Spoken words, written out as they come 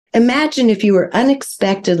Imagine if you were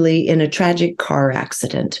unexpectedly in a tragic car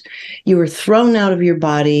accident. You were thrown out of your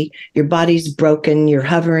body's broken, you're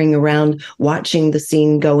hovering around watching the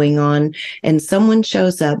scene going on, and someone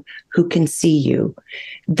shows up who can see you.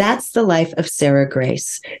 That's the life of Sarah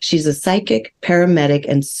Grace. She's a psychic, paramedic,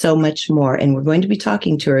 and so much more. And we're going to be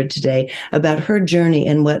talking to her today about her journey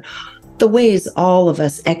and what the ways all of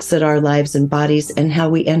us exit our lives and bodies and how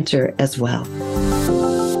we enter as well.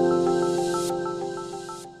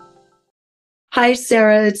 Hi,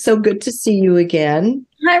 Sarah. It's so good to see you again.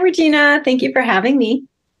 Hi, Regina. Thank you for having me.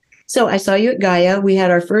 So I saw you at Gaia. We had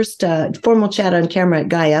our first formal chat on camera at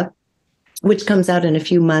Gaia, which comes out in a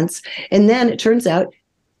few months. And then it turns out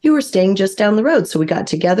you were staying just down the road. So we got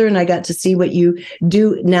together and I got to see what you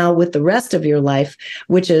do now with the rest of your life,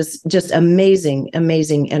 which is just amazing,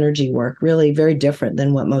 amazing energy work, really very different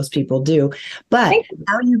than what most people do. But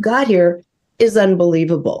how you got here is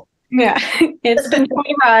unbelievable. Yeah, it's been quite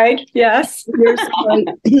a ride. Yes. Your story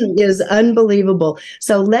is unbelievable.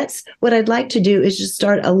 So what I'd like to do is just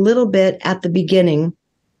start a little bit at the beginning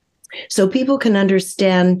so people can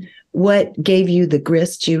understand what gave you the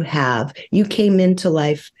grist you have. You came into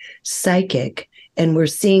life psychic and we're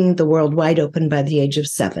seeing the world wide open by the age of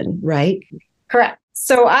 7, right? Correct.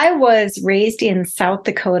 So I was raised in South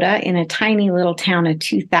Dakota in a tiny little town of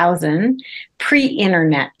 2,000,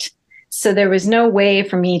 pre-internet. So there was no way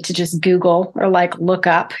for me to just Google or look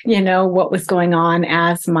up, what was going on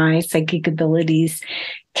as my psychic abilities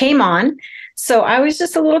came on. So I was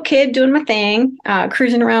just a little kid doing my thing,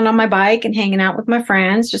 cruising around on my bike and hanging out with my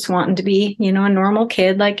friends, just wanting to be, a normal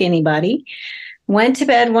kid like anybody. Went to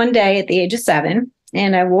bed one day at the age of 7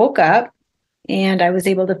 and I woke up and I was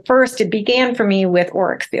able to it began for me with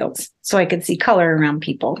auric fields so I could see color around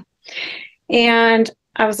people. And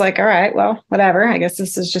I was like, all right, well, whatever. I guess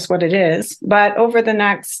this is just what it is. But over the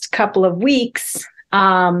next couple of weeks,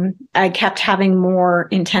 I kept having more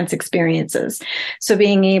intense experiences. So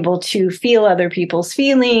being able to feel other people's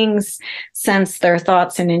feelings, sense their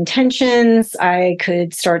thoughts and intentions, I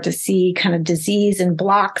could start to see kind of disease and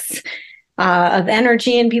blocks of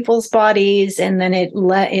energy in people's bodies. And then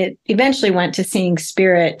it eventually went to seeing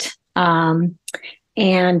spirit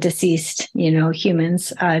and deceased,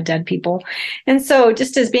 humans, dead people. And so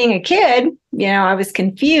just as being a kid, I was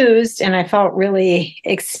confused and I felt really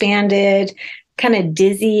expanded, kind of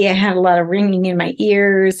dizzy. I had a lot of ringing in my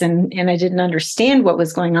ears and I didn't understand what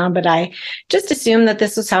was going on, but I just assumed that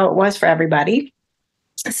this was how it was for everybody.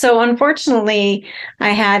 So unfortunately,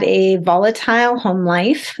 I had a volatile home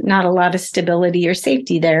life, not a lot of stability or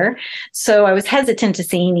safety there. So I was hesitant to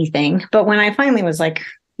say anything. But when I finally was like,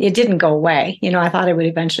 it didn't go away. I thought it would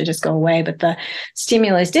eventually just go away, but the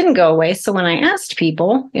stimulus didn't go away. So when I asked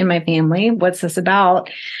people in my family, what's this about?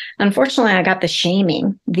 Unfortunately, I got the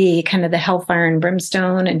shaming, the kind of the hellfire and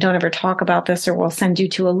brimstone and don't ever talk about this or we'll send you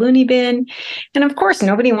to a loony bin. And of course,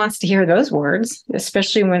 nobody wants to hear those words,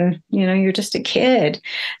 especially when, you're just a kid.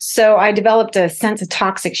 So I developed a sense of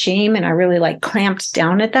toxic shame and I really clamped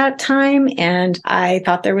down at that time. And I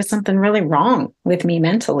thought there was something really wrong with me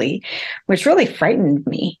mentally, which really frightened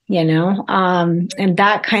me, and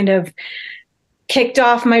that kind of kicked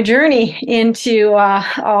off my journey into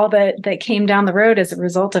all that came down the road as a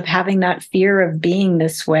result of having that fear of being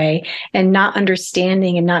this way and not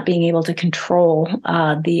understanding and not being able to control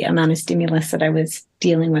the amount of stimulus that I was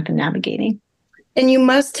dealing with and navigating. And you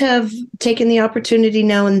must have taken the opportunity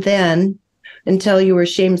now and then, until you were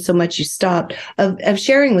shamed so much you stopped, of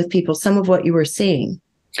sharing with people some of what you were seeing.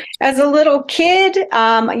 As a little kid,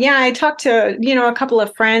 I talked to, a couple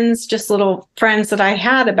of friends, just little friends that I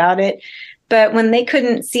had about it. But when they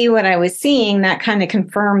couldn't see what I was seeing, that kind of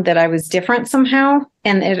confirmed that I was different somehow.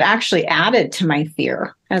 And it actually added to my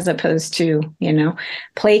fear as opposed to,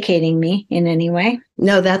 placating me in any way.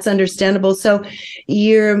 No, that's understandable. So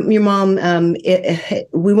your mom,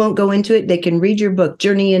 we won't go into it. They can read your book,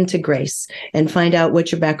 Journey into Grace, and find out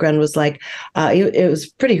what your background was like. It was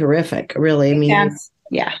pretty horrific, really. I mean,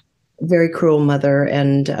 yeah. Very cruel mother.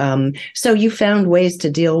 And so you found ways to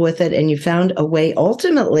deal with it and you found a way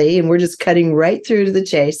ultimately, and we're just cutting right through to the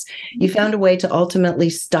chase. You found a way to ultimately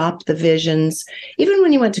stop the visions. Even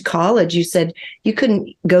when you went to college, you said you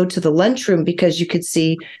couldn't go to the lunchroom because you could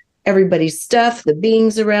see everybody's stuff, the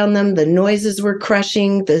beings around them, the noises were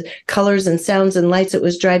crushing, the colors and sounds and lights. It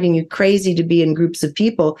was driving you crazy to be in groups of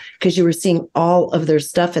people because you were seeing all of their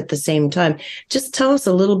stuff at the same time. Just tell us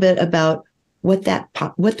a little bit about what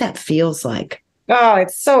that feels like. Oh,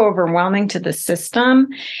 it's so overwhelming to the system.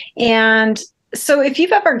 And So if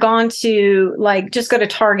you've ever gone to like just go to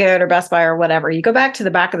Target or Best Buy or whatever, you go back to the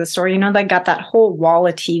back of the store, they got that whole wall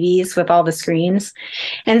of TVs with all the screens.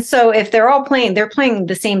 And so if they're playing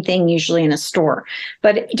the same thing usually in a store.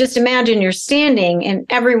 But just imagine you're standing and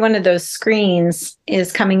every one of those screens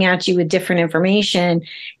is coming at you with different information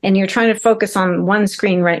and you're trying to focus on one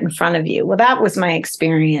screen right in front of you. Well, that was my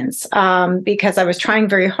experience because I was trying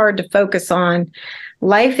very hard to focus on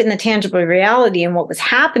life in the tangible reality and what was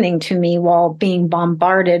happening to me while being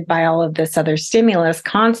bombarded by all of this other stimulus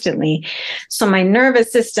constantly. So my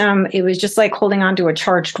nervous system, it was just like holding onto a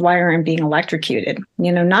charged wire and being electrocuted.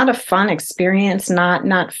 Not a fun experience,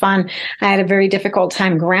 not fun. I had a very difficult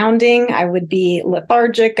time grounding. I would be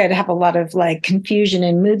lethargic. I'd have a lot of like confusion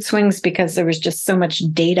and mood swings because there was just so much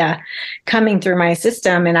data coming through my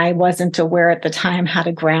system. And I wasn't aware at the time how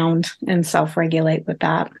to ground and self-regulate with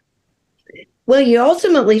that. Well, you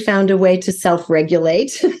ultimately found a way to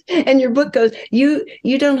self-regulate, and your book goes, you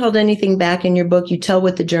don't hold anything back in your book. You tell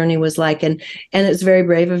what the journey was like, and it's very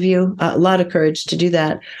brave of you, a lot of courage to do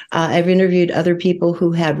that. I've interviewed other people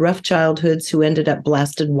who had rough childhoods who ended up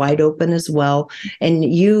blasted wide open as well, and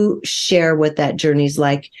you share what that journey's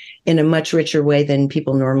like in a much richer way than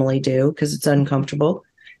people normally do because it's uncomfortable.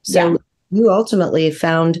 So. Yeah. You ultimately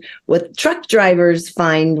found what truck drivers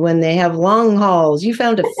find when they have long hauls. You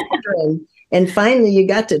found a filter. And finally, you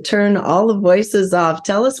got to turn all the voices off.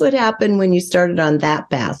 Tell us what happened when you started on that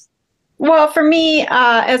path. Well, for me,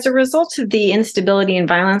 as a result of the instability and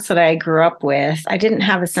violence that I grew up with, I didn't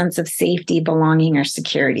have a sense of safety, belonging, or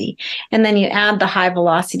security. And then you add the high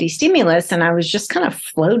velocity stimulus, and I was just kind of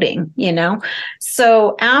floating,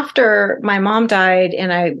 So after my mom died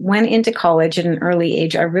and I went into college at an early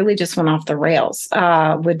age, I really just went off the rails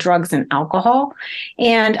with drugs and alcohol.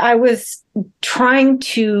 And I was trying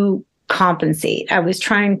to compensate. I was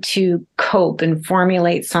trying to cope and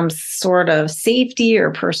formulate some sort of safety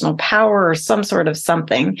or personal power or some sort of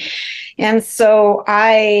something. And so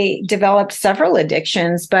I developed several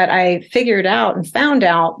addictions, but I figured out and found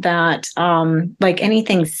out that like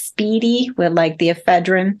anything speedy with like the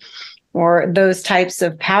ephedrine or those types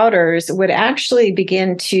of powders would actually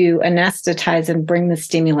begin to anesthetize and bring the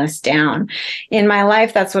stimulus down. In my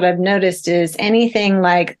life, that's what I've noticed is anything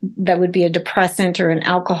like that would be a depressant or an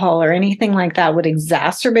alcohol or anything like that would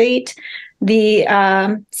exacerbate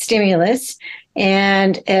the stimulus.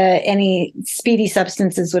 And any speedy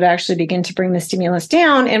substances would actually begin to bring the stimulus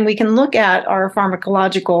down. And we can look at our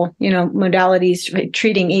pharmacological, modalities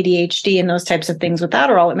treating ADHD and those types of things with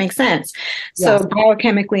Adderall. It makes sense. Yeah. So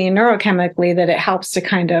biochemically and neurochemically that it helps to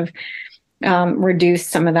kind of reduce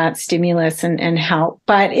some of that stimulus and help,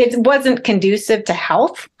 but it wasn't conducive to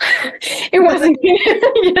health. It wasn't,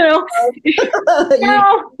 no,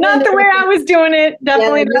 not the way I was doing it.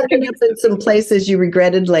 Definitely not in some places you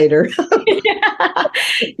regretted later.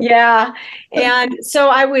 Yeah. And so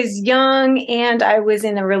I was young and I was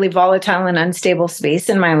in a really volatile and unstable space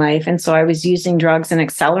in my life. And so I was using drugs and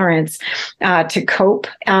accelerants to cope.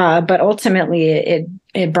 But ultimately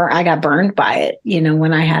I got burned by it,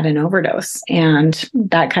 when I had an overdose. And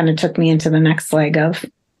that kind of took me into the next leg of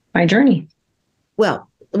my journey. Well,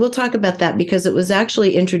 we'll talk about that because it was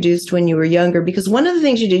actually introduced when you were younger. Because one of the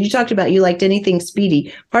things you did, you talked about you liked anything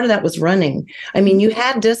speedy. Part of that was running. I mean, you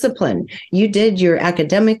had discipline. You did your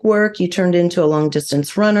academic work. You turned into a long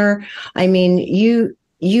distance runner. I mean, you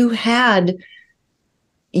had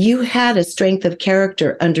a strength of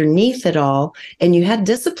character underneath it all, and you had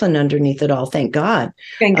discipline underneath it all. Thank God.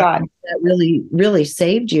 Thank God. That really, really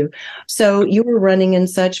saved you. So you were running and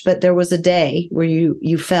such, but there was a day where you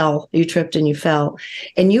tripped and you fell.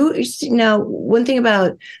 And now, one thing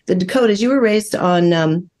about the Dakotas, you were raised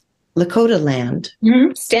on Lakota land.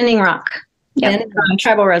 Mm-hmm. Standing Rock. Yep.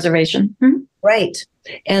 Tribal reservation. Mm-hmm. Right.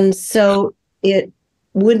 And so it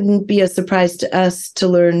wouldn't be a surprise to us to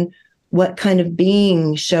learn what kind of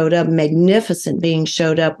being showed up, magnificent being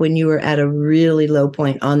showed up when you were at a really low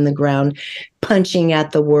point on the ground, punching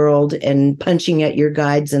at the world and punching at your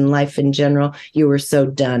guides and life in general. You were so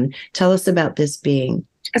done. Tell us about this being.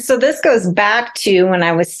 So this goes back to when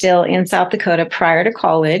I was still in South Dakota prior to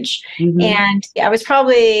college. Mm-hmm. And I was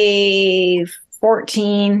probably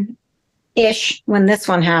 14-ish when this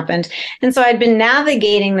one happened. And so I'd been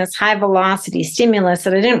navigating this high velocity stimulus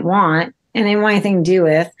that I didn't want and I didn't want anything to do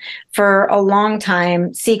with for a long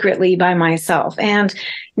time secretly by myself. And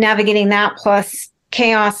navigating that plus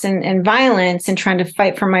chaos and violence and trying to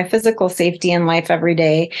fight for my physical safety in life every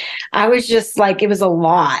day, I was just like, it was a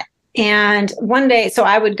lot. And one day, so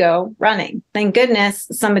I would go running. Thank goodness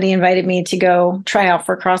somebody invited me to go try out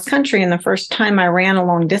for cross country. And the first time I ran a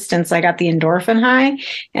long distance, I got the endorphin high.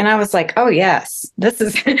 And I was like, oh, yes, this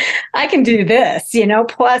is, I can do this,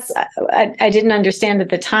 Plus, I didn't understand at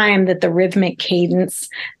the time that the rhythmic cadence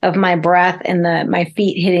of my breath and my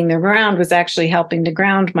feet hitting the ground was actually helping to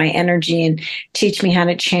ground my energy and teach me how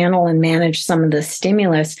to channel and manage some of the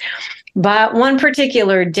stimulus. But one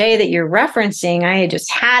particular day that you're referencing, I had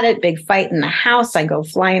just had it, big fight in the house. I go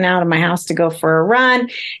flying out of my house to go for a run.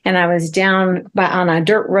 And I was down on a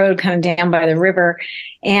dirt road, kind of down by the river.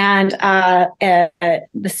 And the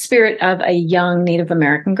spirit of a young Native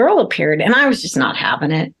American girl appeared. And I was just not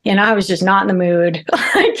having it. I was just not in the mood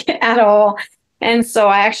at all. And so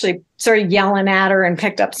I actually started yelling at her and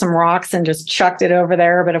picked up some rocks and just chucked it over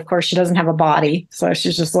there. But of course, she doesn't have a body. So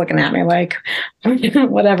she's just looking at me like,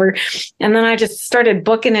 whatever. And then I just started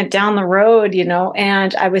booking it down the road,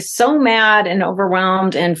 and I was so mad and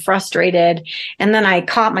overwhelmed and frustrated. And then I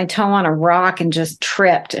caught my toe on a rock and just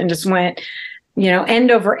tripped and just went, end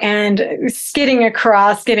over end, skidding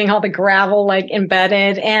across, getting all the gravel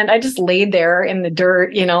embedded. And I just laid there in the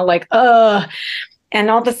dirt, And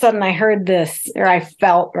all of a sudden I heard this, or I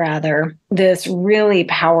felt rather, this really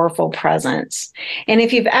powerful presence. And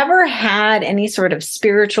if you've ever had any sort of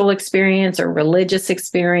spiritual experience or religious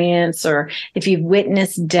experience, or if you've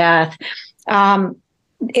witnessed death,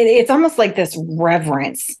 it's almost like this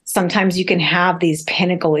reverence. Sometimes you can have these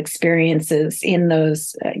pinnacle experiences in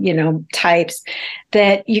those, types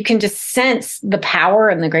that you can just sense the power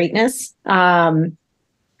and the greatness.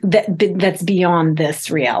 That's beyond this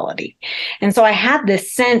reality. And so I had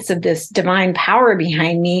this sense of this divine power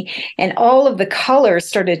behind me, and all of the colors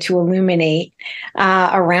started to illuminate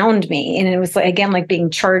around me. And it was like being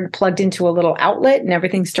plugged into a little outlet, and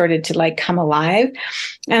everything started to come alive.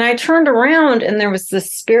 And I turned around, and there was the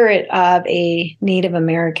spirit of a Native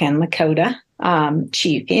American Lakota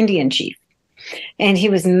chief, Indian chief. And he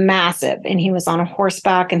was massive, and he was on a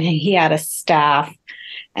horseback, and he had a staff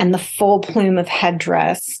and the full plume of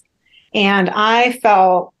headdress. And I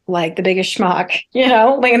felt like the biggest schmuck,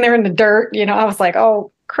 laying there in the dirt. I was like,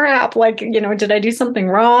 oh, crap. Did I do something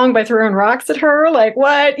wrong by throwing rocks at her?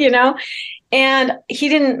 What? And he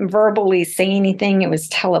didn't verbally say anything. It was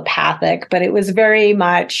telepathic, but it was very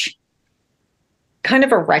much kind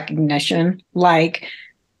of a recognition,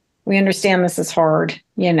 we understand this is hard,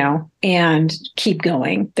 and keep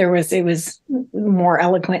going. It was more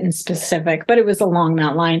eloquent and specific, but it was along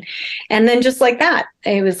that line. And then just like that,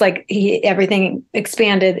 it was like everything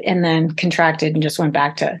expanded and then contracted and just went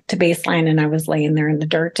back to baseline. And I was laying there in the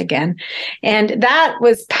dirt again. And that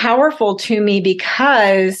was powerful to me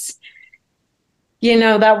because,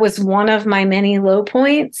 that was one of my many low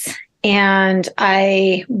points. And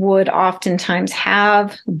I would oftentimes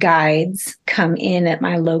have guides come in at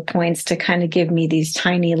my low points to kind of give me these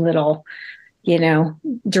tiny little,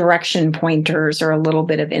 direction pointers or a little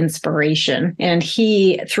bit of inspiration. And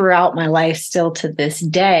he, throughout my life, still to this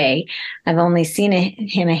day, I've only seen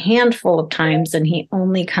him a handful of times, and he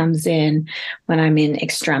only comes in when I'm in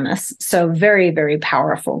extremis. So very, very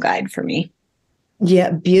powerful guide for me.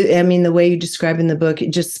 Yeah, the way you describe in the book,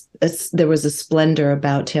 there was a splendor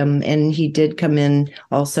about him, and he did come in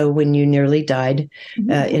also when you nearly died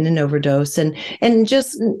in an overdose. And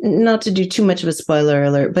just not to do too much of a spoiler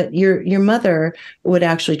alert, but your mother would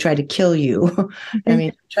actually try to kill you.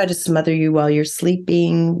 Try to smother you while you're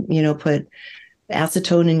sleeping. Put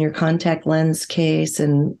acetone in your contact lens case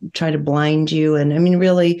and try to blind you. And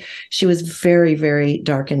really, she was very, very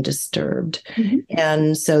dark and disturbed.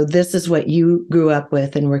 And so this is what you grew up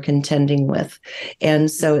with and were contending with.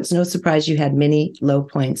 And so it's no surprise you had many low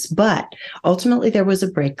points, but ultimately there was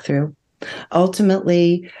a breakthrough.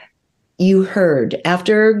 Ultimately, you heard,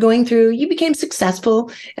 after going through, you became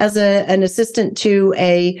successful as an assistant to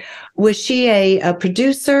was she a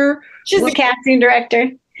producer? She's a casting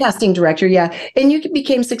director. Casting director, yeah. And you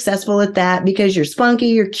became successful at that because you're spunky,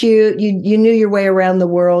 you're cute, you knew your way around the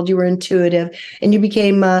world, you were intuitive, and you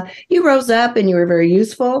became, you rose up and you were very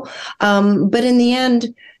useful. But in the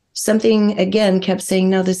end, something, again, kept saying,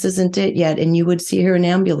 no, this isn't it yet. And you would see her an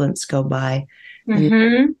ambulance go by.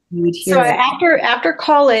 So after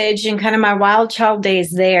college and kind of my wild child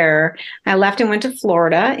days there, I left and went to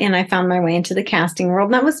Florida, and I found my way into the casting world.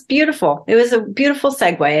 And that was beautiful. It was a beautiful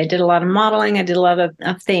segue. I did a lot of modeling. I did a lot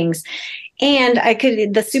of things. And I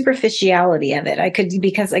could, the superficiality of it, I could,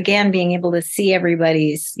 because again, being able to see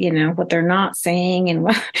everybody's, what they're not saying and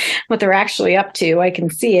what they're actually up to, I can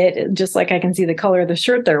see it just like I can see the color of the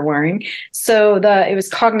shirt they're wearing. So it was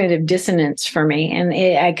cognitive dissonance for me. And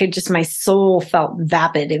I could just, my soul felt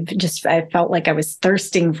vapid. I felt like I was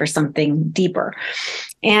thirsting for something deeper.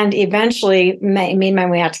 And eventually made my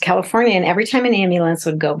way out to California. And every time an ambulance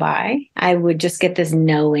would go by, I would just get this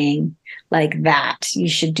knowing, like, that you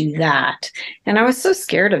should do that. And I was so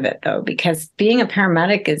scared of it, though, because being a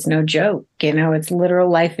paramedic is no joke. It's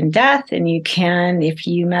literal life and death. And if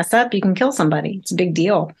you mess up, you can kill somebody. It's a big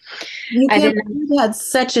deal. You had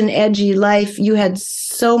such an edgy life. You had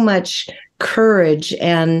so much courage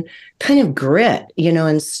and kind of grit,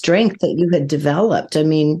 and strength that you had developed. I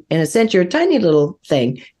mean, in a sense, you're a tiny little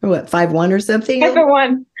thing. You're what, 5'1" or something?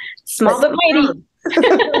 5'1", small but mighty.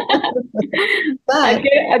 But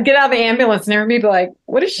I'd get out of the ambulance and everybody be like,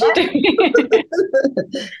 what is she doing?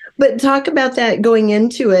 But talk about that going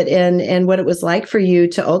into it and what it was like for you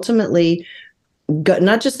to ultimately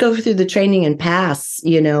not just go through the training and pass,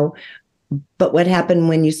 but what happened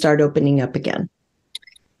when you start opening up again?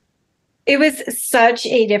 It was such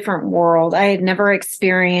a different world. I had never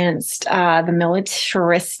experienced the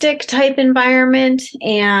militaristic type environment.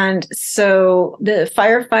 And so the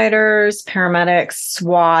firefighters, paramedics,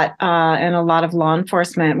 SWAT, and a lot of law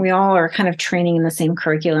enforcement, we all are kind of training in the same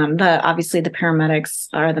curriculum. Obviously, the paramedics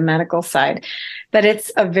are the medical side, but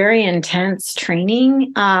it's a very intense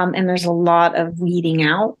training. And there's a lot of weeding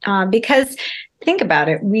out because think about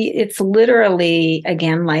it. It's literally,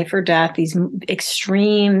 again, life or death, these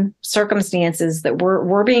extreme circumstances that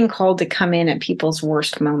we're being called to come in at people's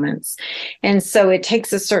worst moments. And so it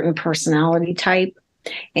takes a certain personality type.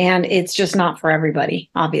 And it's just not for everybody,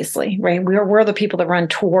 obviously, right? We're the people that run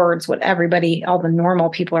towards what all the normal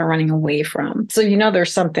people are running away from. So,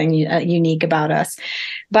 there's something unique about us.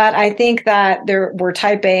 But I think that we're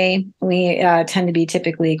type A. We tend to be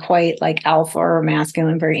typically quite like alpha or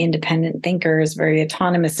masculine, very independent thinkers, very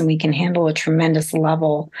autonomous, and we can handle a tremendous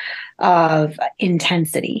level of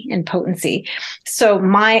intensity and potency. So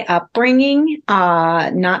my upbringing,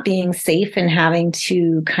 not being safe and having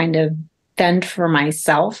to kind of fend for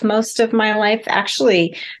myself most of my life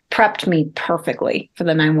actually prepped me perfectly for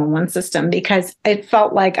the 911 system, because I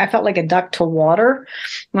felt like a duck to water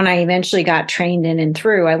when I eventually got trained in and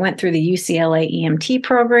through. I went through the UCLA EMT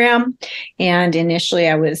program, and initially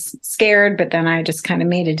I was scared, but then I just kind of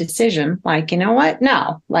made a decision, like, you know what?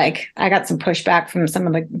 No, like, I got some pushback from some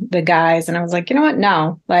of the guys, and I was like, you know what?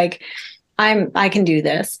 No, like, I can do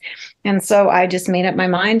this. And so I just made up my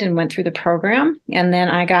mind and went through the program. And then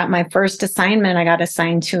I got my first assignment. I got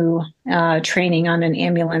assigned to training on an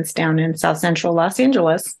ambulance down in South Central Los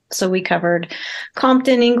Angeles. So we covered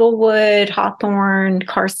Compton, Inglewood, Hawthorne,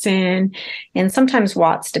 Carson, and sometimes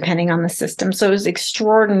Watts, depending on the system. So it was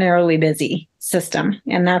extraordinarily busy system.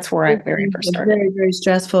 And that's where I very first started. Very, very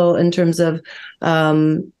stressful in terms of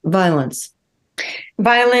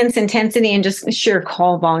Violence, intensity, and just sheer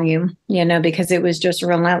call volume, because it was just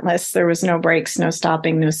relentless. There was no breaks, no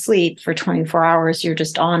stopping, no sleep for 24 hours. You're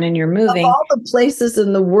just on and you're moving. Of all the places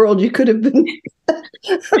in the world you could have been.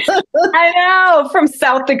 I know, from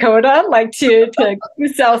South Dakota, like to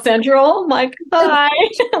South Central. I'm like, hi,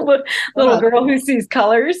 little girl who sees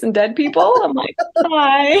colors and dead people. I'm like,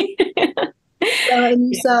 hi.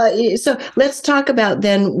 So let's talk about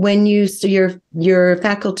then when your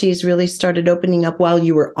faculties really started opening up while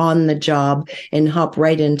you were on the job, and hop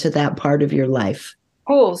right into that part of your life.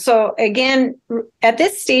 Cool. So again, at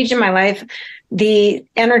this stage in my life, the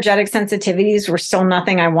energetic sensitivities were still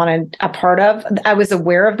nothing I wanted a part of. I was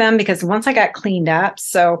aware of them because once I got cleaned up,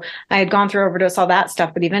 so I had gone through overdose, all that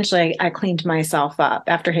stuff, but eventually I cleaned myself up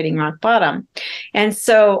after hitting rock bottom. And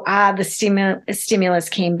so the stimulus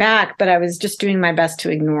came back, but I was just doing my best to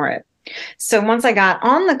ignore it. So once I got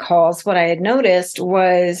on the calls, what I had noticed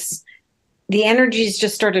was the energies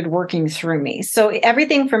just started working through me. So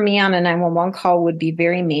everything for me on a 911 call would be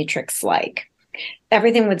very matrix-like.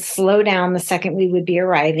 Everything would slow down the second we would be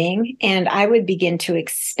arriving, and I would begin to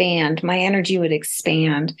expand. My energy would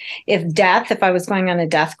expand. If I was going on a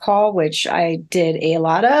death call, which I did a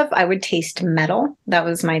lot of, I would taste metal. That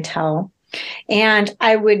was my tell. And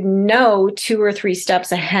I would know 2 or 3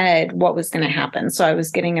 steps ahead what was going to happen. So I was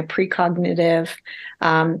getting a precognitive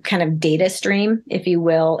kind of data stream, if you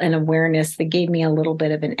will, and awareness that gave me a little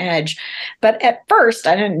bit of an edge. But at first,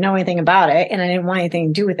 I didn't know anything about it, and I didn't want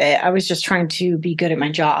anything to do with it. I was just trying to be good at my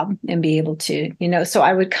job and be able to, so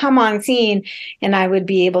I would come on scene and I would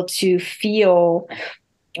be able to feel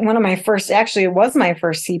it was my first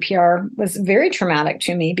CPR, was very traumatic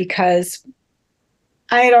to me because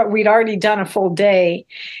we'd already done a full day,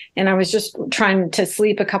 and I was just trying to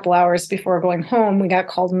sleep a couple hours before going home. We got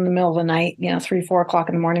called in the middle of the night, 3, 4 o'clock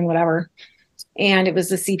in the morning, whatever. And it was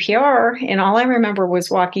the CPR. And all I remember was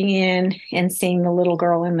walking in and seeing the little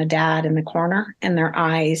girl and the dad in the corner, and their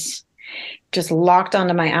eyes just locked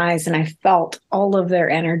onto my eyes. And I felt all of their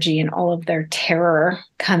energy and all of their terror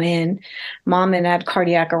come in. Mom had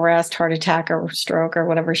cardiac arrest, heart attack, or stroke, or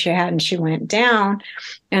whatever she had, and she went down.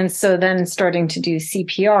 And so then starting to do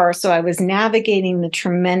CPR. So I was navigating the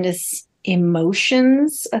tremendous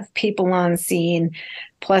emotions of people on scene,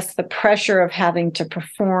 plus the pressure of having to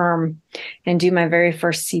perform and do my very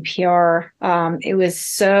first CPR. It was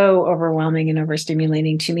so overwhelming and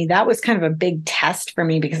overstimulating to me. That was kind of a big test for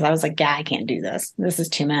me, because I was like, yeah, I can't do this. This is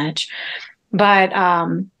too much. But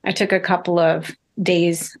I took a couple of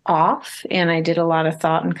days off, and I did a lot of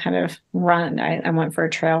thought and kind of run. I went for a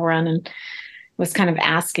trail run and was kind of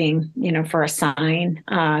asking, for a sign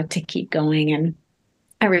to keep going. And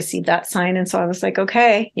I received that sign. And so I was like,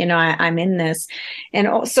 okay, I'm in this.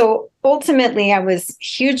 And so ultimately I was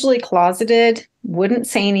hugely closeted, wouldn't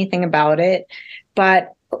say anything about it,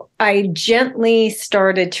 but I gently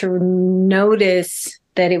started to notice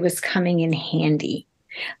that it was coming in handy,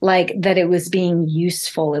 like that it was being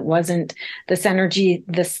useful. It wasn't this energy,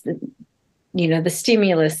 the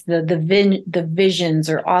stimulus, the visions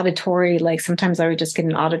or auditory, like sometimes I would just get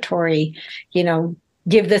an auditory,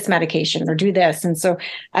 give this medication or do this. And so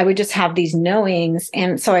I would just have these knowings.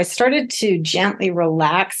 And so I started to gently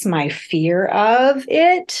relax my fear of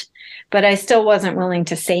it, but I still wasn't willing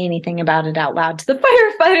to say anything about it out loud to the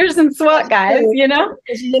firefighters and SWAT guys,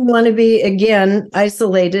 Because you didn't want to be, again,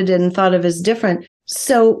 isolated and thought of as different.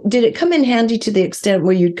 So did it come in handy to the extent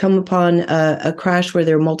where you'd come upon a crash where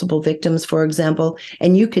there are multiple victims, for example,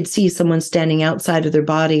 and you could see someone standing outside of their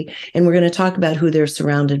body? And we're going to talk about who they're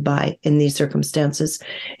surrounded by in these circumstances.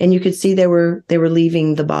 And you could see they were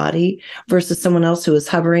leaving the body versus someone else who was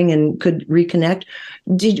hovering and could reconnect.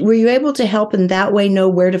 Were you able to help in that way know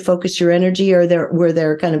where to focus your energy, or were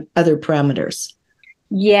there kind of other parameters?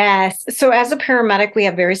 Yes. So as a paramedic, we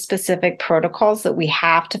have very specific protocols that we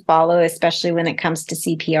have to follow, especially when it comes to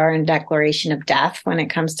CPR and declaration of death, when it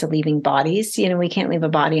comes to leaving bodies. We can't leave a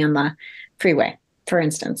body on the freeway, for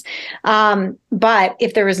instance. But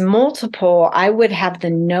if there was multiple, I would have the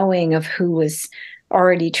knowing of who was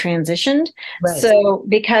already transitioned. Right. So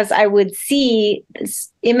because I would see,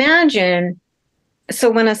 imagine,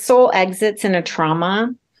 so when a soul exits in a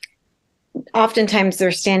trauma, oftentimes they're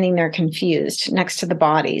standing there confused next to the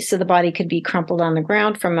body. So the body could be crumpled on the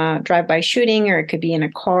ground from a drive-by shooting, or it could be in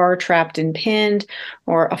a car trapped and pinned,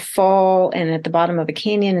 or a fall and at the bottom of a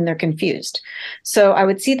canyon, and they're confused. So I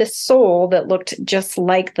would see the soul that looked just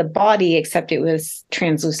like the body, except it was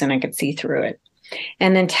translucent. I could see through it.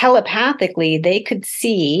 And then telepathically, they could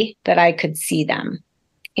see that I could see them.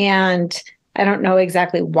 And I don't know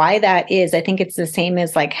exactly why that is. I think it's the same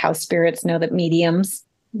as like how spirits know that mediums,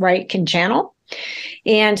 right, can channel.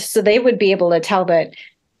 And so they would be able to tell that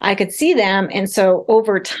I could see them. And so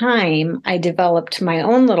over time, I developed my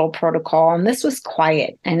own little protocol. And this was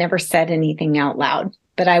quiet. I never said anything out loud,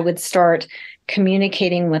 but I would start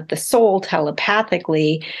communicating with the soul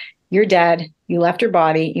telepathically. You're dead. You left your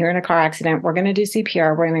body. You're in a car accident. We're going to do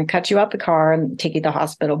CPR. We're going to cut you out the car and take you to the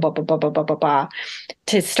hospital, blah, blah, blah, blah, blah, blah, blah,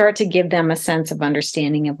 to start to give them a sense of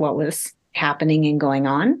understanding of what was happening and going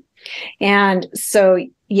on. And so,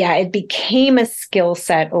 yeah, it became a skill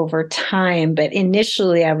set over time, but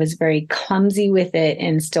initially I was very clumsy with it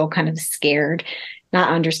and still kind of scared,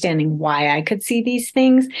 not understanding why I could see these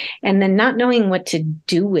things, and then not knowing what to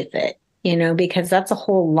do with it, because that's a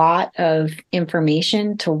whole lot of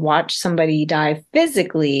information to watch somebody die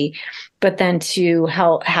physically, but then to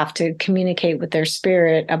have to communicate with their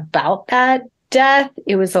spirit about that death.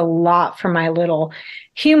 It was a lot for my little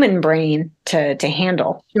human brain to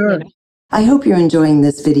handle. Sure. I hope you're enjoying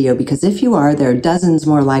this video, because if you are, there are dozens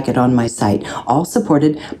more like it on my site, all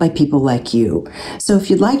supported by people like you. So if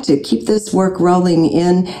you'd like to keep this work rolling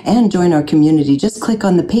in and join our community, just click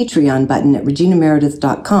on the Patreon button at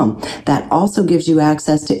reginameredith.com. That also gives you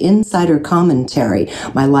access to insider commentary,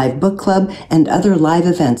 my live book club, and other live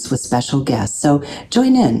events with special guests. So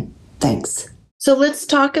join in. Thanks. So let's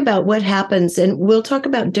talk about what happens, and we'll talk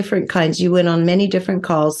about different kinds. You went on many different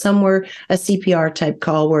calls. Some were a CPR type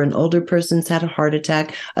call where an older person's had a heart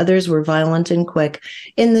attack. Others were violent and quick.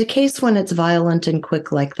 In the case when it's violent and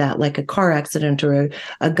quick like that, like a car accident or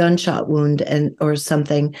a gunshot wound or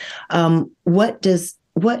something, what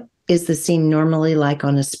is the scene normally like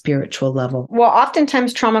on a spiritual level? Well,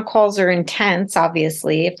 oftentimes trauma calls are intense,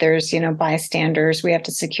 obviously. If there's, bystanders, we have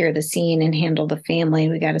to secure the scene and handle the family.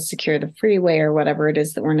 We got to secure the freeway or whatever it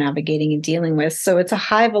is that we're navigating and dealing with. So it's a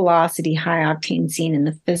high velocity, high octane scene in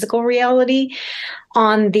the physical reality.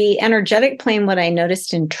 On the energetic plane, what I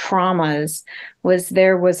noticed in traumas was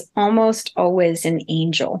there was almost always an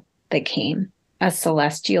angel that came, a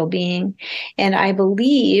celestial being. And I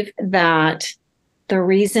believe that the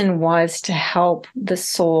reason was to help the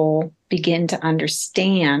soul begin to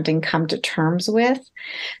understand and come to terms with.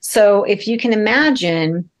 So if you can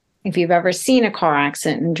imagine, if you've ever seen a car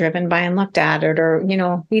accident and driven by and looked at it, or,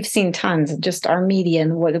 we've seen tons of just our media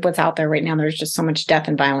and what's out there right now. There's just so much death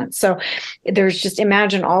and violence. So there's just,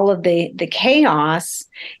 imagine all of the chaos.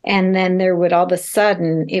 And then there would all of a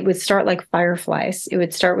sudden, it would start like fireflies. It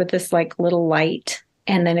would start with this like little light,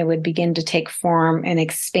 and then it would begin to take form and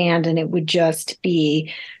expand, and it would just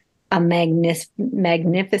be a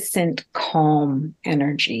magnificent, calm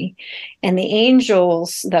energy. And the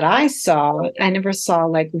angels that I saw, I never saw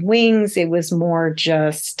like wings. It was more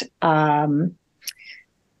just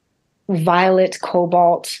violet,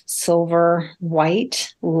 cobalt, silver,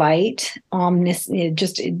 white, light,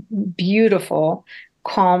 just beautiful,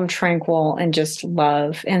 calm, tranquil, and just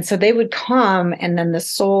love. And so they would come, and then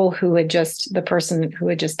the person who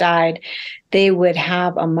had just died, they would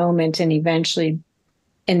have a moment and eventually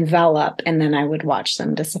envelop, and then I would watch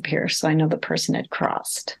them disappear. So I know the person had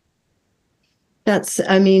crossed.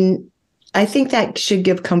 I think that should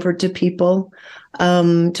give comfort to people,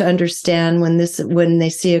 to understand when they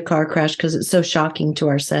see a car crash, because it's so shocking to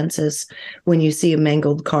our senses when you see a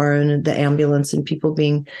mangled car and the ambulance and people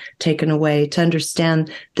being taken away, to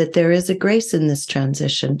understand that there is a grace in this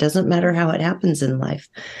transition. Doesn't matter how it happens in life.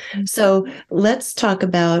 Mm-hmm. So let's talk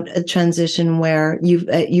about a transition where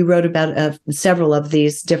you wrote about several of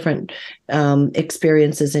these different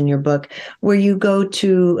experiences in your book, where you go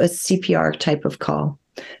to a CPR type of call.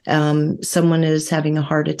 Someone is having a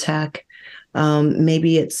heart attack.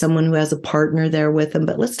 Maybe it's someone who has a partner there with them.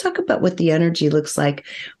 But let's talk about what the energy looks like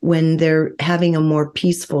when they're having a more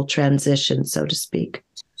peaceful transition, so to speak.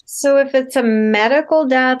 So if it's a medical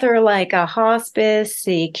death or like a hospice,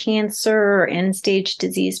 a cancer or end-stage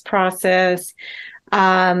disease process,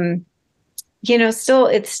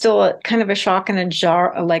 it's still kind of a shock and a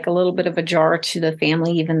jar, like a little bit of a jar to the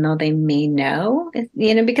family, even though they may know,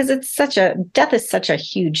 because death is such a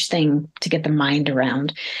huge thing to get the mind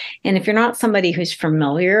around. And if you're not somebody who's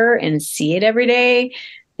familiar and see it every day,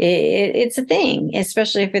 it's a thing,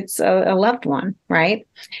 especially if it's a loved one, right?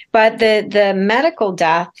 But the medical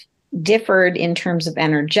death differed in terms of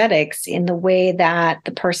energetics in the way that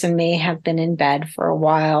the person may have been in bed for a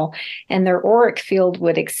while, and their auric field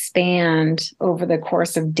would expand over the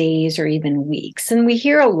course of days or even weeks. And we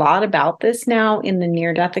hear a lot about this now in the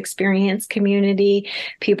near-death experience community,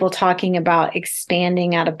 people talking about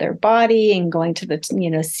expanding out of their body and going to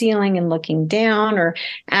the ceiling and looking down, or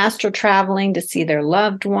astral traveling to see their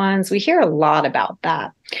loved ones. We hear a lot about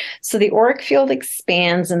that. So the auric field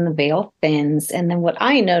expands and the veil thins. And then what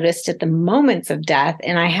I noticed at the moments of death,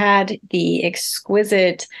 and I had the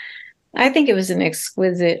exquisite, I think it was an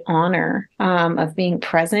exquisite honor of being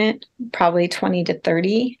present, probably 20 to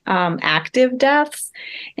 30 active deaths,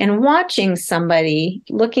 and watching somebody,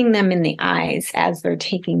 looking them in the eyes as they're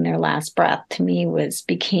taking their last breath, to me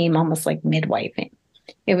became almost like midwifing.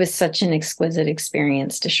 It was such an exquisite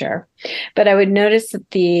experience to share. But I would notice that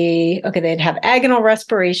they'd have agonal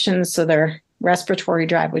respiration, so their respiratory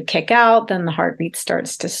drive would kick out. Then the heartbeat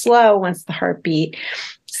starts to slow. Once the heartbeat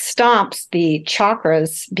stops, the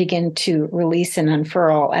chakras begin to release and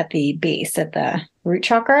unfurl at the base, at the root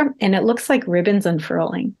chakra, and it looks like ribbons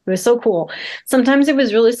unfurling. It was so cool. Sometimes it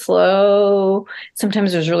was really slow,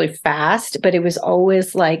 sometimes it was really fast, but it was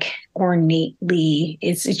always like ornately,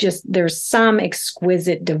 it's just, there's some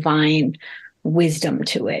exquisite divine wisdom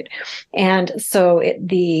to it. And so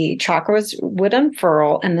the chakras would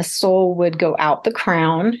unfurl and the soul would go out the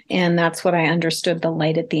crown. And that's what I understood the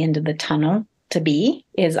light at the end of the tunnel to be,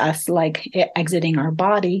 is us like exiting our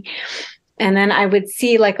body. And then I would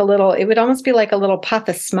see like it would almost be like a little puff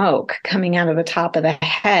of smoke coming out of the top of the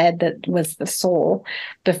head that was the soul,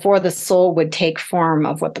 before the soul would take form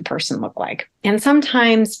of what the person looked like. And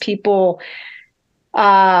sometimes people,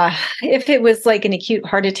 if it was like an acute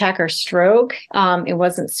heart attack or stroke, it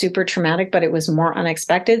wasn't super traumatic, but it was more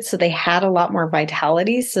unexpected. So they had a lot more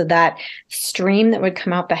vitality. So that stream that would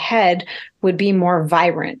come out the head would be more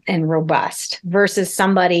vibrant and robust, versus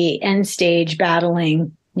somebody end stage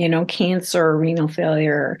battling, cancer, renal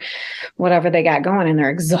failure, whatever they got going, and they're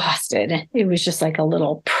exhausted. It was just like a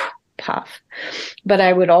little puff. But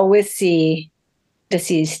I would always see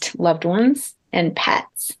deceased loved ones and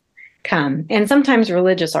pets come, and sometimes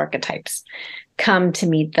religious archetypes come to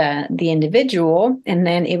meet the individual. And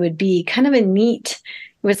then it would be kind of a neat,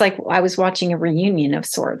 it was like I was watching a reunion of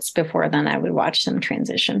sorts. Before then I would watch them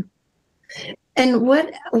transition. And what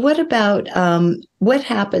about what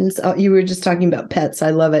happens? You were just talking about pets.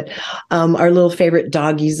 I love it. Our little favorite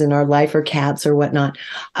doggies in our life, or cats or whatnot.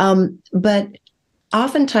 But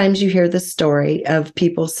oftentimes you hear the story of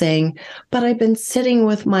people saying, but I've been sitting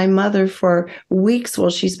with my mother for weeks while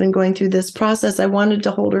she's been going through this process. I wanted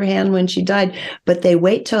to hold her hand when she died, but they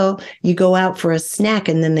wait till you go out for a snack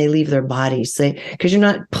and then they leave their bodies, because you're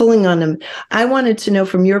not pulling on them. I wanted to know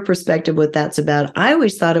from your perspective what that's about. I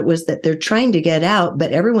always thought it was that they're trying to get out,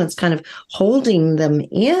 but everyone's kind of holding them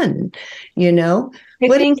in,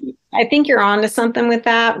 I think you're onto something with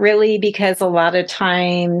that, really, because a lot of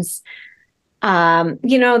times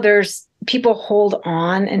there's people hold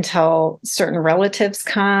on until certain relatives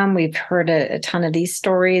come. We've heard a ton of these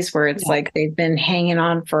stories where it's like they've been hanging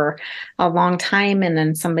on for a long time and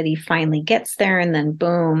then somebody finally gets there and then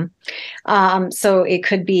boom. So it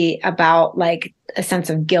could be about like a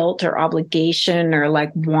sense of guilt or obligation, or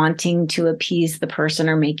like wanting to appease the person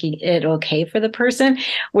or making it okay for the person.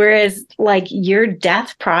 Whereas like your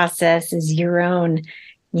death process is your own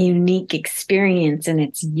unique experience and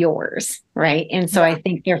it's yours, right? And so I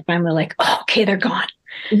think they're finally like, oh, okay, they're gone.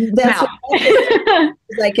 That's what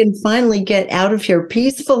I can finally get out of here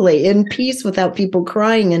peacefully, in peace, without people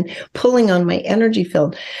crying and pulling on my energy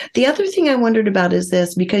field. The other thing I wondered about is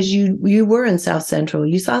this, because you were in South Central,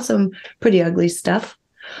 you saw some pretty ugly stuff.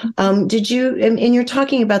 Did you, and you're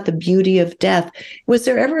talking about the beauty of death. Was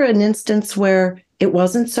there ever an instance where it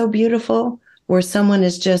wasn't so beautiful, where someone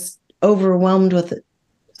is just overwhelmed with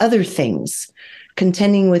other things,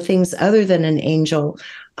 contending with things other than an angel?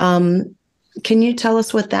 Can you tell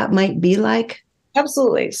us what that might be like?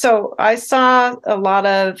 Absolutely. So I saw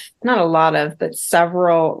but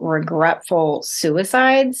several regretful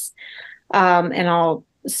suicides. And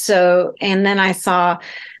then I saw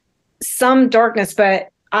some darkness, but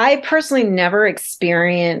I personally never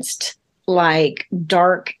experienced like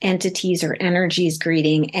dark entities or energies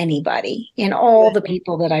greeting anybody in all the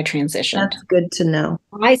people that I transitioned. That's good to know.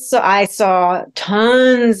 I saw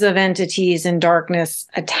tons of entities in darkness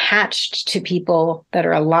attached to people that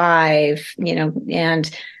are alive,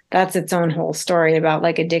 and that's its own whole story about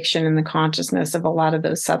like addiction and the consciousness of a lot of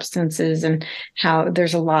those substances and how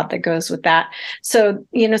there's a lot that goes with that. So,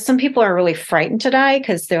 some people are really frightened to die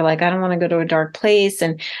because they're like, I don't want to go to a dark place.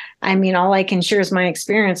 And I mean, all I can share is my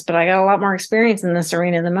experience, but I got a lot more experience in this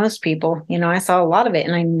arena than most people. I saw a lot of it,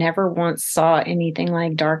 and I never once saw anything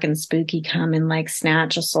like dark and spooky come and like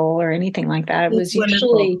snatch a soul or anything like that. It was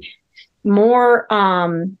usually more,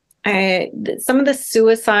 some of the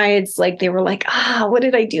suicides, like they were like, what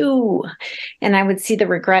did I do? And I would see the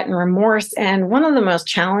regret and remorse. And one of the most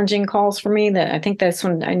challenging calls for me, that I think this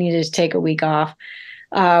one I needed to take a week off,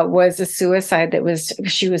 was a suicide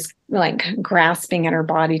she was like grasping at her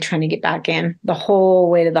body, trying to get back in the whole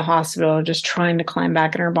way to the hospital, just trying to climb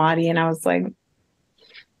back in her body. And I was like,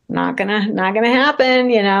 not gonna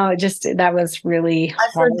happen. That was really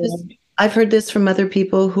hard. I've heard this from other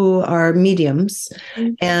people who are mediums,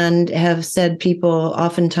 and have said people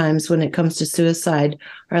oftentimes when it comes to suicide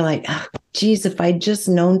are like, geez, if I'd just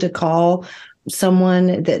known to call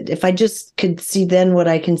someone, that if I just could see then what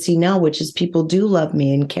I can see now, which is people do love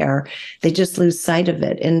me and care, they just lose sight of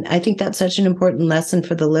it. And I think that's such an important lesson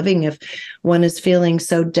for the living. If one is feeling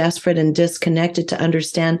so desperate and disconnected, to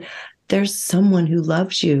understand there's someone who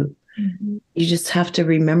loves you. Mm-hmm. You just have to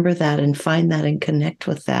remember that and find that and connect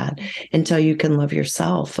with that until you can love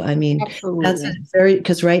yourself. I mean, absolutely. That's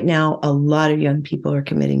because right now a lot of young people are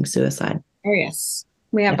committing suicide. Oh, yes.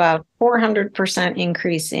 We have a 400%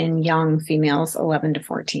 increase in young females, 11 to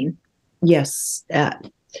 14. Yes.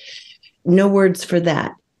 No words for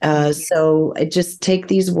that. So just take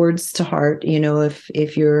these words to heart.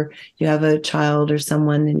 If you have a child or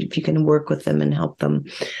someone, and if you can work with them and help them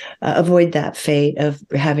avoid that fate of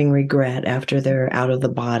having regret after they're out of the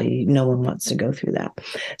body. No one wants to go through that.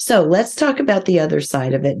 So let's talk about the other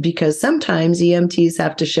side of it, because sometimes EMTs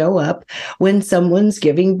have to show up when someone's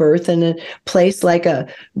giving birth in a place like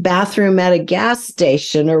a bathroom at a gas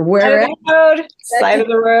station or wherever. Side of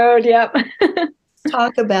the road. Yep.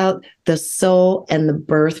 Talk about the soul and the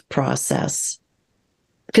birth process,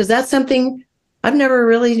 because that's something I've never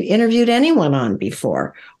really interviewed anyone on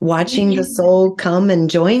before, watching the soul come and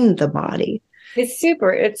join the body. It's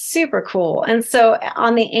super cool. And so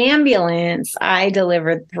on the ambulance, I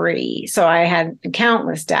delivered 3. So I had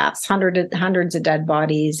countless deaths, hundreds of dead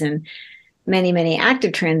bodies, and many, many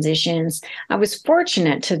active transitions. I was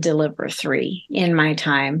fortunate to deliver 3 in my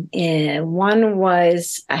time. One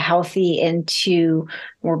was healthy, and 2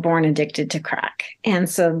 were born addicted to crack. And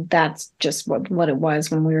so that's just what it was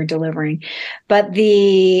when we were delivering. But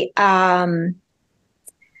the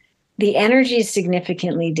energy is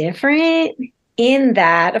significantly different in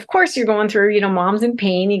that, of course, you're going through, mom's in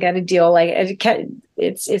pain. You got to deal, like,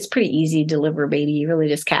 it's pretty easy to deliver a baby. You really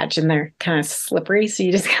just catch, and they're kind of slippery. So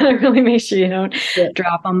you just got to really make sure you don't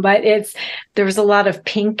drop them. But there was a lot of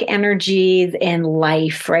pink energy and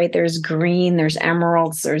life, right? There's green, there's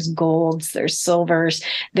emeralds, there's golds, there's silvers.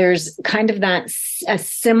 There's kind of a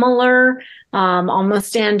similar,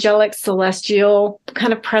 almost angelic, celestial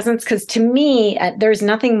kind of presence. Because to me, there's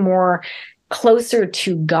nothing more closer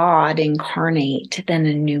to God incarnate than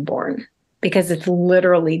a newborn, because it's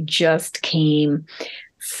literally just came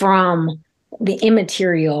from the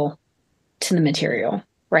immaterial to the material,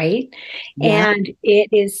 right? Yeah. And it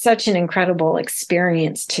is such an incredible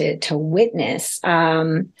experience to witness.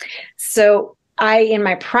 So in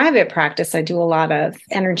my private practice, I do a lot of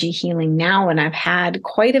energy healing now, and I've had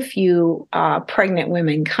quite a few pregnant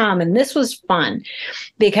women come, and this was fun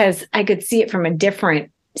because I could see it from a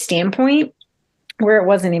different standpoint, where it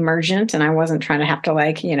wasn't emergent and I wasn't trying to have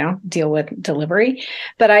to deal with delivery,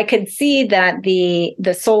 but I could see that the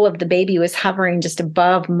soul of the baby was hovering just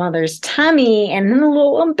above mother's tummy, and then the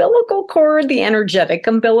little umbilical cord, the energetic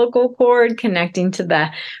umbilical cord, connecting to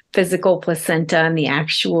the physical placenta and the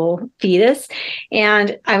actual fetus.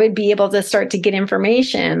 And I would be able to start to get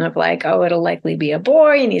information of it'll likely be a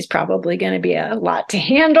boy, and he's probably going to be a lot to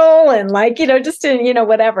handle, and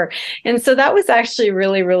whatever. And so that was actually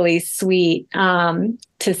really, really sweet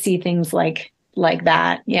to see things like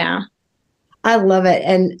that. Yeah. I love it.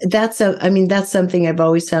 And that's something I've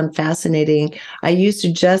always found fascinating. I used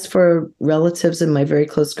to, just for relatives and my very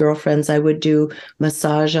close girlfriends, I would do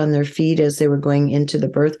massage on their feet as they were going into the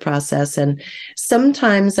birth process. And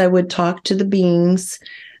sometimes I would talk to the beings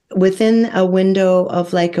within a window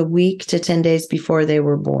of like a week to 10 days before they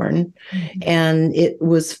were born. Mm-hmm.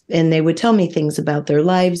 And they would tell me things about their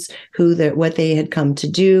lives, what they had come to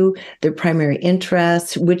do, their primary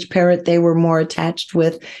interests, which parent they were more attached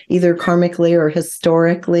with, either karmically or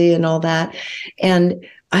historically, and all that. And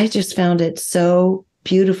I just found it so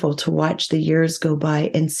beautiful to watch the years go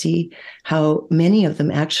by and see how many of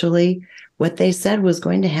them actually, what they said was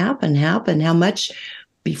going to happen, how much,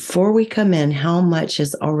 before we come in, how much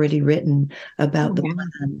is already written about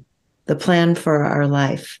the plan for our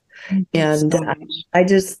life. And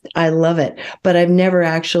I love it, but I've never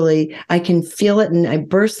actually, I can feel it, and I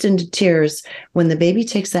burst into tears when the baby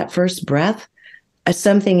takes that first breath.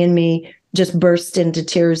 Something in me just bursts into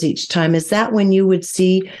tears each time. Is that when you would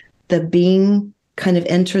see the being kind of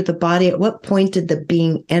enter the body? At what point did the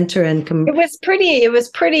being enter and come? It was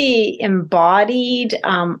pretty embodied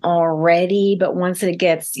already, but once it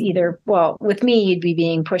gets with me, you'd be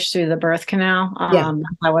being pushed through the birth canal.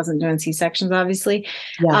 I wasn't doing C-sections, obviously.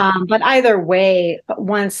 Yeah. But either way,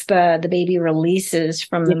 once the baby releases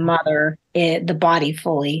from the mother, the body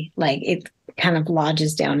fully, it kind of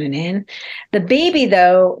lodges down and in. The baby,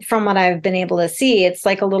 though, from what I've been able to see, it's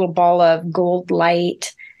like a little ball of gold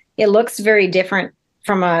light. It looks very different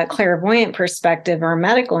from a clairvoyant perspective or a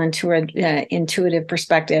medical intuitive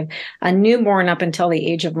perspective. A newborn up until the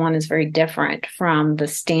age of 1 is very different from the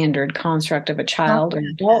standard construct of a child or an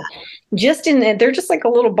adult. They're just like a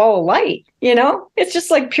little ball of light, it's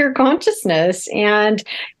just like pure consciousness. And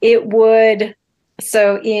in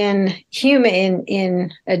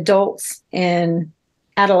adults and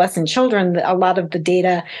adolescent children, a lot of the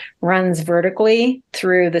data runs vertically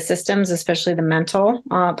through the systems, especially the mental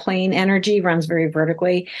plane energy runs very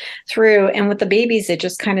vertically through. And with the babies, it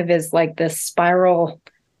just kind of is like this spiral.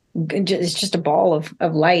 It's just a ball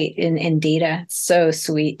of light and data. It's so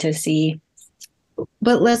sweet to see.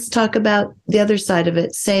 But let's talk about the other side of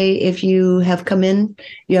it. Say if you have come in,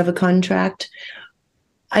 you have a contract.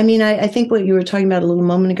 I think what you were talking about a little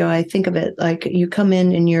moment ago, I think of it like you come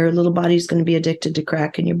in and your little body's going to be addicted to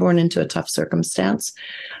crack and you're born into a tough circumstance.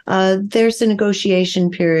 There's a negotiation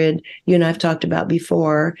period you and I've talked about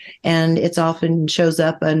before, and it's often shows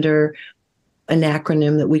up under an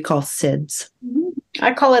acronym that we call SIDS.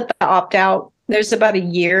 I call it the opt-out. There's about a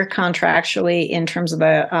year contractually in terms of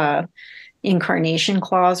the incarnation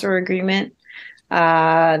clause or agreement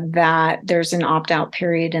that there's an opt-out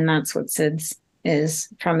period, and that's what SIDS is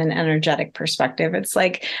from an energetic perspective. It's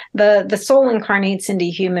like the soul incarnates into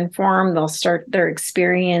human form. They'll start their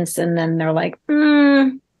experience and then they're like,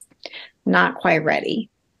 not quite ready.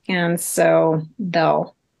 And so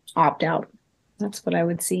they'll opt out. That's what I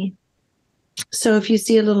would see. So if you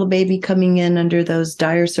see a little baby coming in under those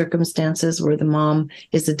dire circumstances where the mom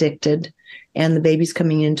is addicted and the baby's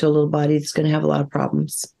coming into a little body that's going to have a lot of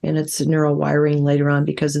problems and it's neural wiring later on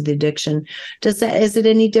because of the addiction, is it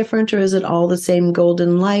any different, or is it all the same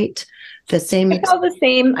golden light? The same. It's all the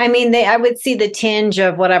same. I mean, I would see the tinge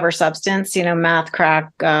of whatever substance, meth,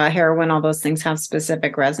 crack, heroin, all those things have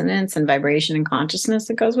specific resonance and vibration and consciousness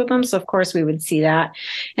that goes with them. So of course we would see that.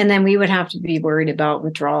 And then we would have to be worried about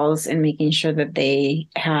withdrawals and making sure that they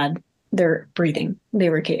had their breathing. They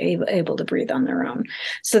were able to breathe on their own.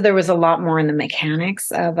 So there was a lot more in the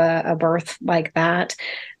mechanics of a birth like that.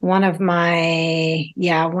 One of mine,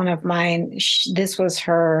 this was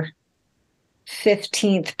her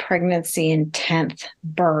 15th pregnancy and 10th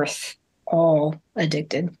birth, all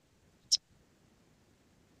addicted.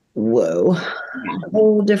 Whoa. Yeah. A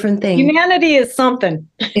whole different thing. Humanity is something.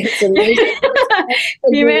 It's amazing.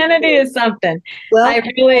 Humanity is something. Well, I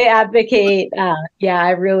really advocate.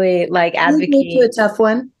 I really advocate. You agreed to a tough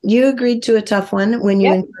one. You agreed to a tough one when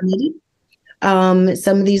you incarnated.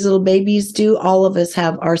 Some of these little babies do. All of us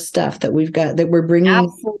have our stuff that we've got that we're bringing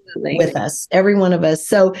with us, every one of us.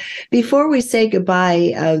 So before we say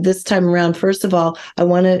goodbye this time around, first of all, I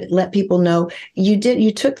want to let people know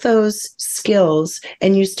you took those skills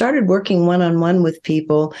and you started working one-on-one with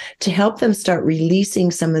people to help them start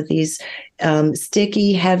releasing some of these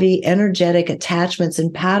sticky, heavy, energetic attachments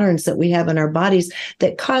and patterns that we have in our bodies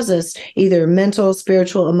that cause us either mental,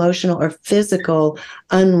 spiritual, emotional, or physical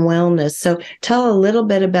unwellness. So tell a little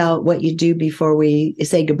bit about what you do before we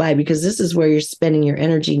say goodbye, because this is where you're spending your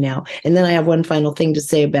energy now. And then I have one final thing to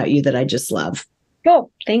say about you that I just love.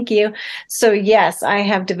 Cool. Thank you. So yes, I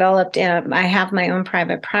have developed, I have my own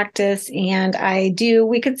private practice, and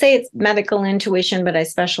we could say it's medical intuition, but I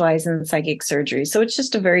specialize in psychic surgery. So it's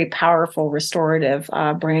just a very powerful restorative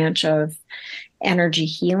branch of energy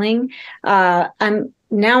healing. Psychic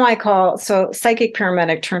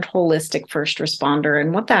paramedic turned holistic first responder.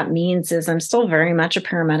 And what that means is I'm still very much a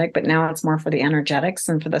paramedic, but now it's more for the energetics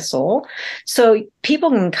and for the soul. So people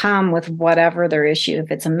can come with whatever their issue.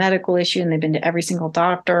 If it's a medical issue and they've been to every single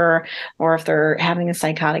doctor, or if they're having a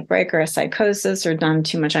psychotic break or a psychosis or done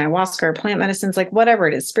too much ayahuasca or plant medicines, like whatever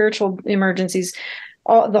it is, spiritual emergencies,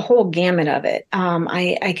 the whole gamut of it.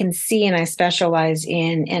 I can see, and I specialize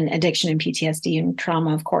in addiction and PTSD and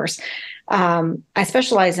trauma, of course. I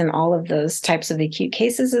specialize in all of those types of acute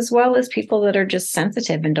cases, as well as people that are just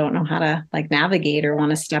sensitive and don't know how to navigate or want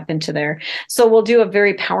to step into their. So we'll do a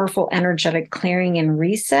very powerful energetic clearing and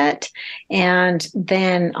reset. And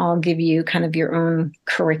then I'll give you kind of your own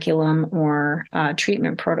curriculum or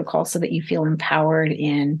treatment protocol so that you feel empowered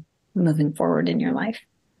in moving forward in your life.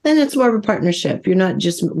 Then it's more of a partnership. You're not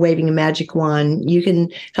just waving a magic wand. You can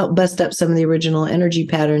help bust up some of the original energy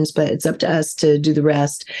patterns, but it's up to us to do the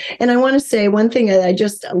rest. And I want to say one thing I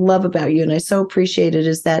just love about you, and I so appreciate it,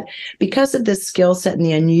 is that because of this skill set and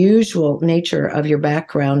the unusual nature of your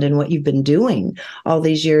background and what you've been doing all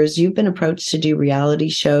these years, you've been approached to do reality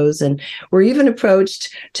shows, and we're even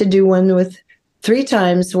approached to do one with 3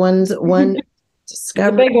 times. One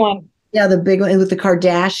Discovery. The big one. Yeah, the big one with the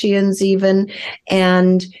Kardashians even.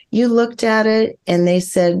 And you looked at it and they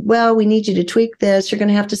said, well, we need you to tweak this. You're going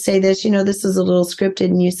to have to say this. This is a little scripted.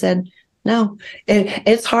 And you said, no. And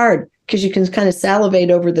it's hard because you can kind of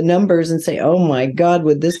salivate over the numbers and say, oh, my God,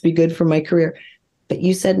 would this be good for my career? But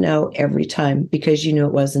you said no every time because you knew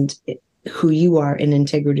it wasn't who you are in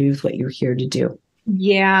integrity with what you're here to do.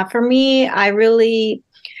 Yeah, for me,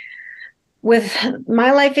 with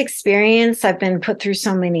my life experience, I've been put through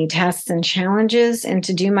so many tests and challenges, and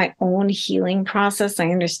to do my own healing process, I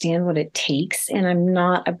understand what it takes, and I'm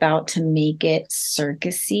not about to make it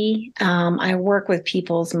circusy. I work with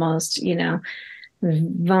people's most,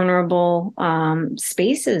 vulnerable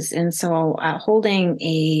spaces. And so holding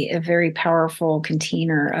a very powerful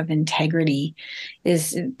container of integrity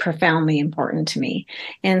is profoundly important to me.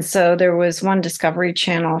 And so there was one Discovery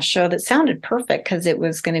Channel show that sounded perfect because it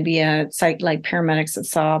was going to be a site like paramedics that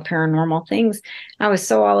saw paranormal things. I was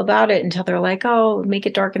so all about it until they're like, oh, make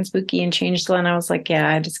it dark and spooky and change the. And I was like, yeah,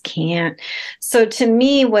 I just can't. So to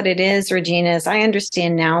me, what it is, Regina, is I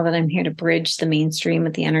understand now that I'm here to bridge the mainstream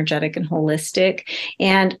with the energetic and holistic.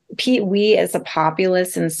 And we as a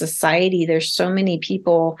populace in society, there's so many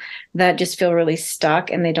people that just feel really stuck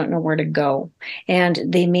and they don't know where to go. And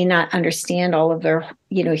they may not understand all of their,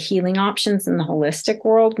 healing options in the holistic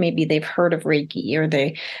world. Maybe they've heard of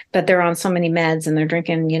Reiki but they're on so many meds and they're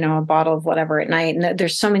drinking, a bottle of whatever at night. And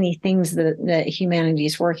there's so many things that humanity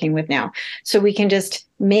is working with now. So we can just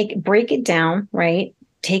break it down, right?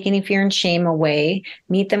 Take any fear and shame away,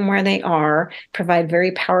 meet them where they are, provide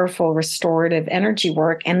very powerful restorative energy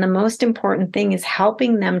work. And the most important thing is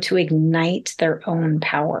helping them to ignite their own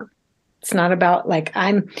power. It's not about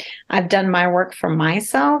I've done my work for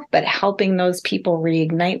myself, but helping those people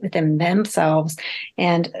reignite within themselves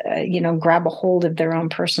and, grab a hold of their own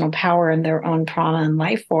personal power and their own prana and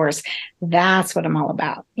life force. That's what I'm all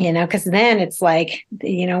about, because then it's like,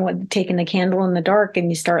 taking the candle in the dark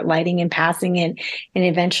and you start lighting and passing it. And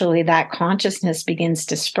eventually that consciousness begins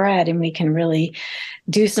to spread and we can really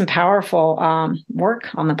do some powerful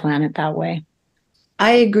work on the planet that way.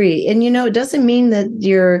 I agree. And, it doesn't mean that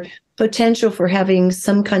your potential for having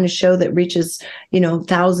some kind of show that reaches,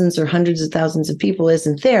 thousands or hundreds of thousands of people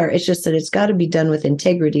isn't there. It's just that it's got to be done with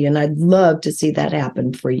integrity. And I'd love to see that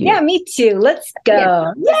happen for you. Yeah, me too. Let's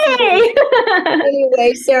go. Yeah. Yay.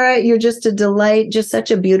 Anyway, Sarah, you're just a delight, just such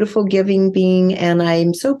a beautiful, giving being. And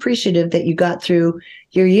I'm so appreciative that you got through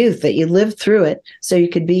your youth, that you lived through it so you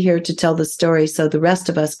could be here to tell the story so the rest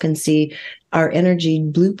of us can see our energy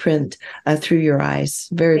blueprint through your eyes.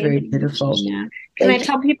 Very, very beautiful. Yeah. Can I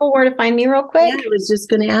tell people where to find me real quick? Yeah, I was just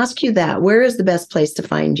going to ask you that. Where is the best place to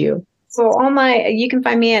find you? So you can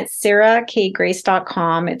find me at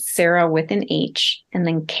sarahkgrace.com. It's Sarah with an H and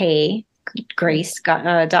then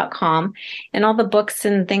grace.com. And all the books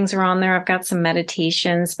and things are on there. I've got some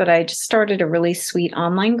meditations, but I just started a really sweet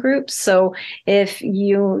online group. So if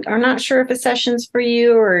you are not sure if a session's for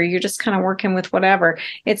you or you're just kind of working with whatever,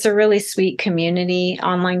 it's a really sweet community,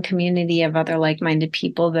 online community of other like-minded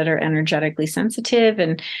people that are energetically sensitive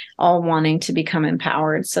and all wanting to become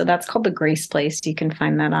empowered. So that's called the Grace Place. You can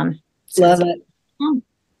find that on. Love it.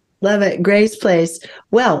 Love it. Grace Place.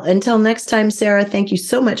 Well, until next time, Sarah, thank you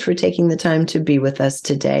so much for taking the time to be with us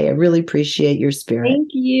today. I really appreciate your spirit. Thank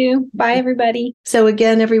you. Bye, everybody. So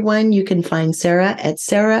again, everyone, you can find Sarah at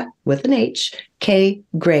Sarah with an H, kgrace.com.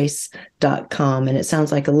 And it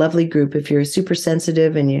sounds like a lovely group. If you're super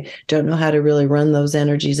sensitive and you don't know how to really run those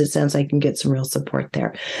energies, it sounds like you can get some real support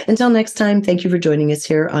there. Until next time, thank you for joining us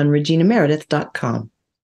here on reginameredith.com.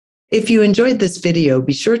 If you enjoyed this video,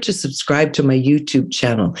 be sure to subscribe to my YouTube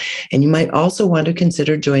channel. And you might also want to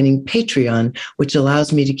consider joining Patreon, which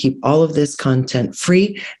allows me to keep all of this content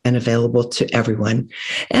free and available to everyone.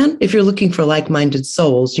 And if you're looking for like-minded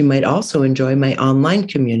souls, you might also enjoy my online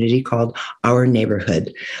community called Our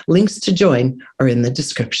Neighborhood. Links to join are in the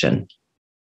description.